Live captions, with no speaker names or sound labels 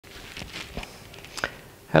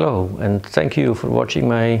Hello, and thank you for watching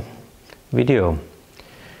my video.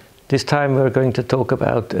 This time we're going to talk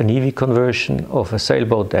about an EV conversion of a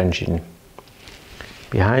sailboat engine.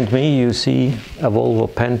 Behind me you see a Volvo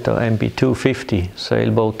Penta MB250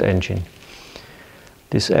 sailboat engine.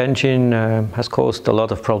 This engine has caused a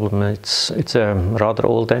lot of problems. It's a rather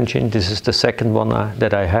old engine. This is the second one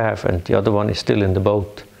that I have, and the other one is still in the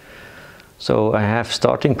boat. So I have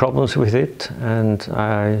starting problems with it, and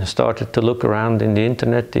I started to look around in the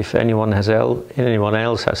internet if anyone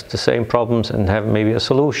else has the same problems and have maybe a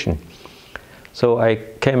solution. So I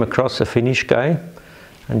came across a Finnish guy,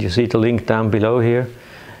 and you see the link down below here.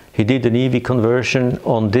 He did an EV conversion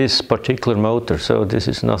on this particular motor, so this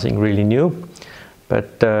is nothing really new.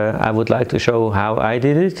 But I would like to show how I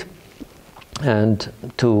did it. And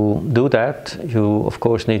to do that, you of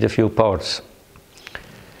course need a few parts.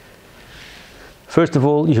 First of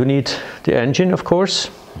all, you need the engine, of course,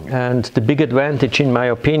 and the big advantage, in my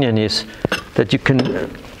opinion, is that you can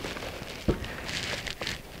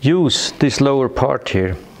use this lower part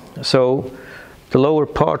here. So the lower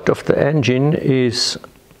part of the engine is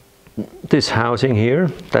this housing here.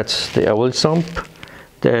 That's the oil sump.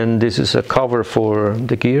 Then this is a cover for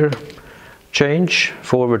the gear change,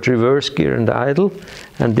 forward, reverse gear, and idle.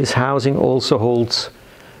 And this housing also holds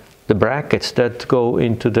the brackets that go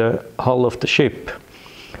into the hull of the ship.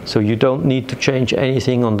 So you don't need to change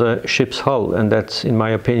anything on the ship's hull, and that's, in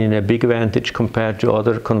my opinion, a big advantage compared to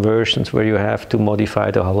other conversions where you have to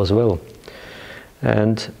modify the hull as well.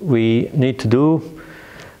 And we need to do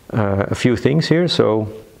a few things here. So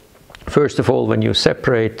first of all, when you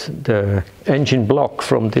separate the engine block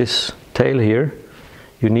from this tail here,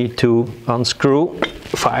 you need to unscrew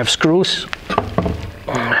 5 screws.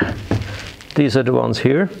 These are the ones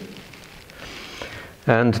here.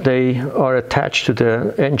 And they are attached to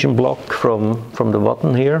the engine block from the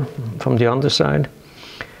button here, from the underside.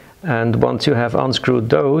 And once you have unscrewed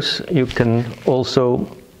those, you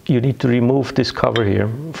need to remove this cover here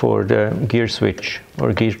for the gear switch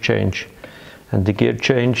or gear change. And the gear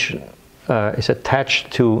change is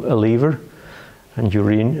attached to a lever, and you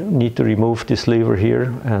need to remove this lever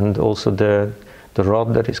here, and also the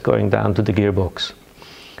rod that is going down to the gearbox.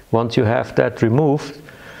 Once you have that removed,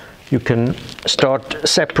 you can start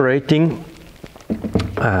separating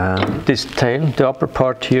this tail, the upper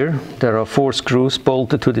part here. There are 4 screws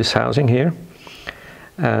bolted to this housing here,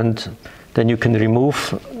 and then you can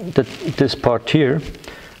remove this part here,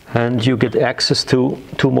 and you get access to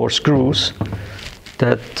 2 more screws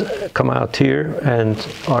that come out here and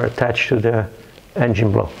are attached to the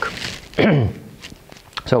engine block.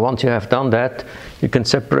 So once you have done that, you can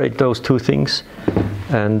separate those 2 things,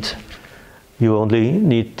 and you only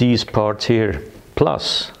need these parts here.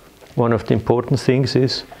 Plus, one of the important things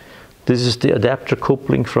is, this is the adapter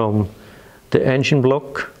coupling from the engine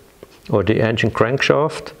block or the engine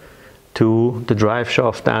crankshaft to the drive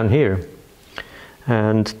shaft down here.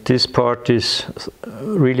 And this part is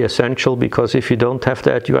really essential, because if you don't have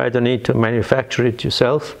that, you either need to manufacture it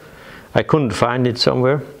yourself. I couldn't find it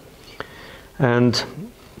somewhere. And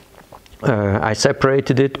I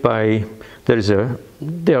separated it by,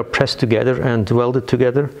 they are pressed together and welded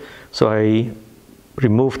together. So I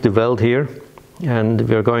removed the weld here, and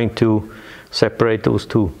we are going to separate those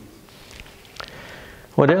 2.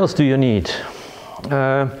 What else do you need?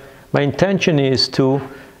 My intention is to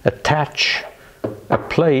attach a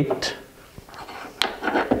plate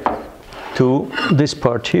to this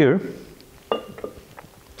part here.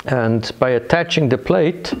 And by attaching the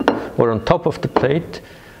plate, or on top of the plate,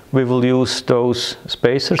 we will use those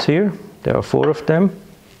spacers here. There are 4 of them.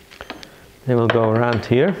 They will go around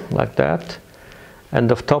here like that.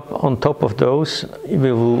 And on top of those,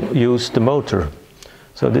 we will use the motor.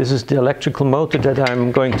 So this is the electrical motor that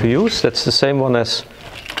I'm going to use. That's the same one as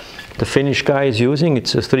the Finnish guy is using.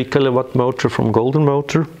 It's a 3 kilowatt motor from Golden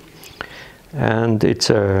Motor. And it's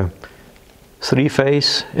a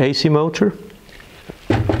 3-phase AC motor.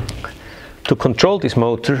 To control this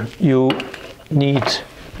motor, you need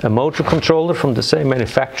a motor controller from the same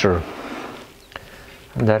manufacturer.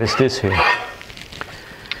 And that is this here.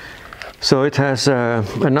 So it has a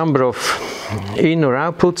number of in or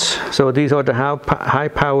outputs. So these are the high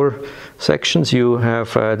power sections. You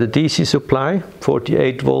have the DC supply,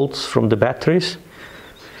 48 volts from the batteries,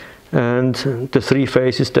 and the 3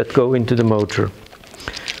 phases that go into the motor.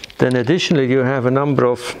 Then additionally, you have a number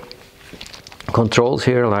of controls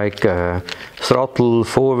here, like throttle,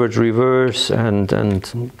 forward, reverse,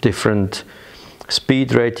 and different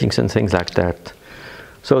speed ratings and things like that.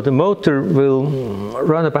 So the motor will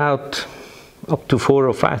run about up to 4,000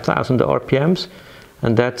 or 5,000 RPMs,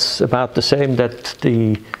 and that's about the same that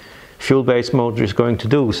the fuel-based motor is going to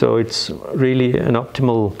do. So it's really an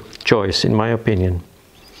optimal choice in my opinion.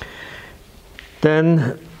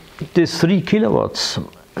 Then this 3 kilowatts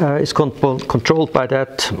is controlled by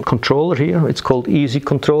that controller here. It's called Easy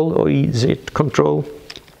Control or EZ Control,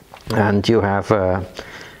 and you have a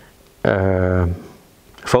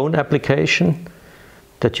phone application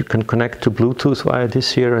that you can connect to Bluetooth via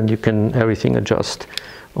this here, and you can everything adjust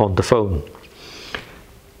on the phone.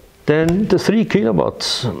 Then the 3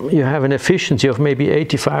 kilowatts, you have an efficiency of maybe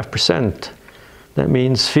 85%. That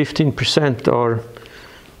means 15% are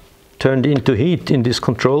turned into heat in this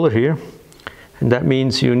controller here, and that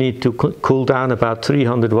means you need to cool down about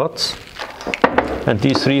 300 watts. And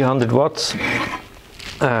these 300 watts,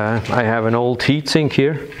 I have an old heatsink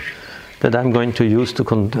here that I'm going to use to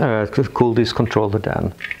cool this controller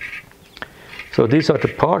down. So these are the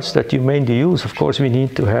parts that you mainly use. Of course, we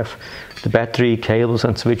need to have the battery, cables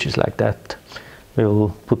and switches like that.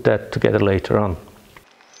 We'll put that together later on.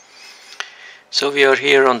 So we are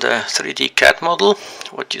here on the 3D CAD model.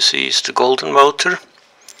 What you see is the golden motor,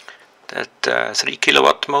 that 3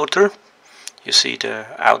 kilowatt motor. You see the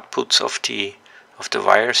outputs of the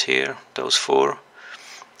wires here, those 4,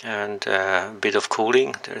 and a bit of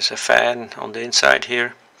cooling. There's a fan on the inside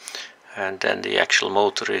here, and then the actual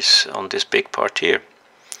motor is on this big part here.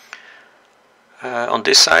 On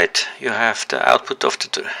this side you have the output of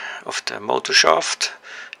the motor shaft.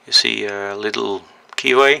 You see a little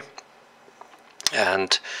keyway,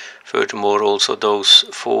 and furthermore also those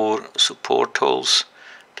 4 support holes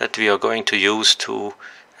that we are going to use to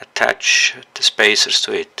attach the spacers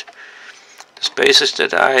to it. The spacers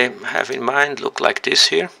that I have in mind look like this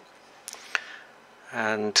here,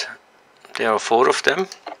 and there are 4 of them.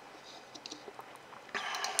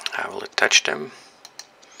 I will attach them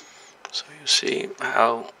so you see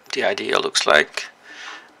how the idea looks like,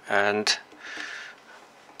 and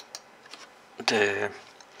the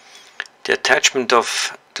attachment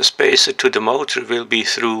of the spacer to the motor will be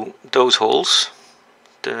through those holes,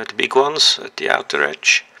 the big ones at the outer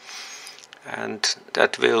edge, and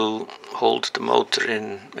that will hold the motor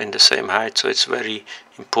in the same height. So it's very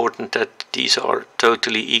important that these are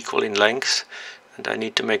totally equal in length, and I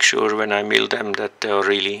need to make sure when I mill them that they are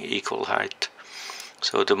really equal height.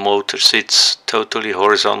 So the motor sits totally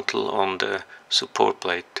horizontal on the support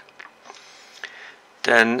plate.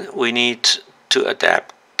 Then we need to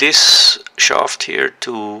adapt this shaft here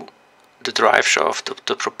to the drive shaft of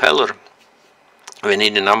the propeller. We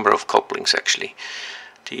need a number of couplings actually.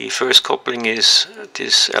 The first coupling is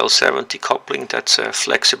this L70 coupling. That's a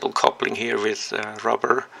flexible coupling here with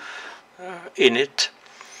rubber in it,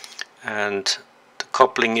 and the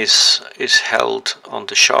coupling is held on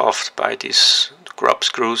the shaft by these grub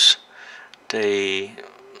screws. They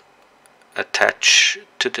attach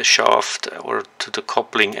to the shaft or to the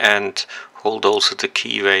coupling and hold also the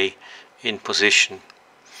keyway in position.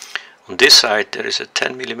 On this side there is a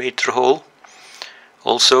 10mm hole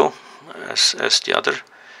also as the other,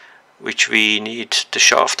 which we need the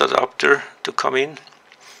shaft adapter to come in,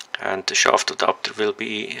 and the shaft adapter will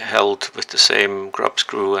be held with the same grub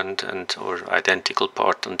screw and or identical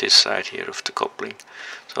part on this side here of the coupling.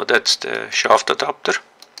 So that's the shaft adapter.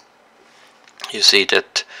 You see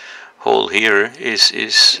that hole here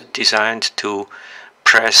is designed to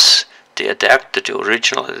press the adapter, the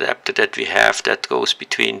original adapter that we have that goes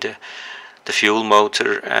between the fuel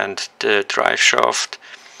motor and the drive shaft,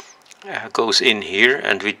 goes in here,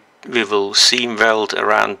 and we will seam weld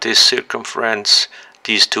around this circumference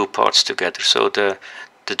these 2 parts together. So the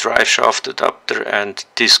drive shaft adapter and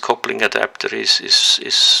this coupling adapter is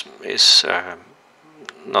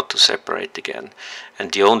not to separate again.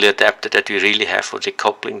 And the only adapter that we really have for the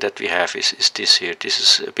coupling that we have is this here. This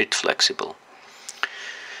is a bit flexible.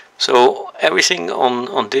 So everything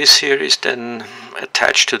on this here is then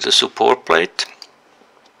attached to the support plate.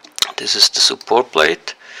 This is the support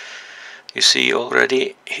plate. You see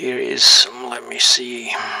already here is, let me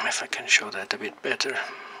see if I can show that a bit better.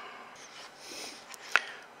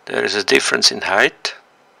 There is a difference in height.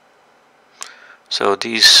 So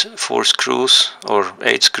these 4 screws or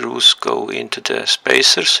 8 screws go into the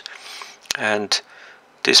spacers, and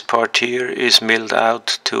this part here is milled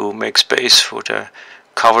out to make space for the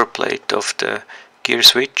cover plate of the gear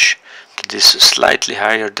switch that is slightly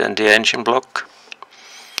higher than the engine block.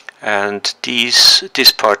 And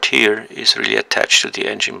this part here is really attached to the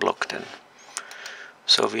engine block then.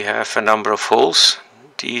 So we have a number of holes.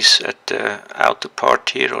 These at the outer part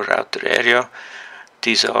here or outer area,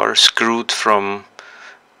 these are screwed from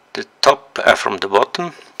the top, from the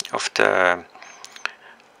bottom of the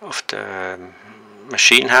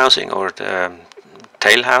machine housing or the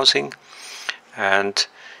tail housing, and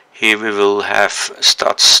Here we will have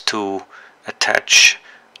studs to attach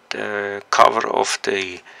the cover of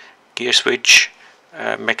the gear switch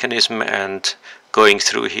mechanism, and going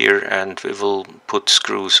through here, and we will put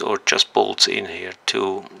screws or just bolts in here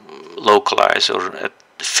to localize or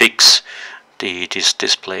fix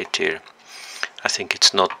this plate here. I think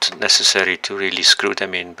it's not necessary to really screw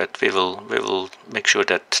them in, but we will make sure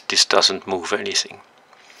that this doesn't move anything.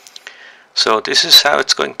 So this is how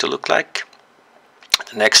it's going to look like.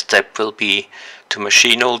 The next step will be to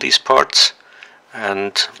machine all these parts,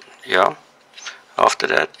 and yeah, after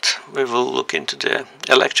that we will look into the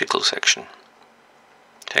electrical section.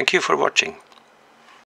 Thank you for watching.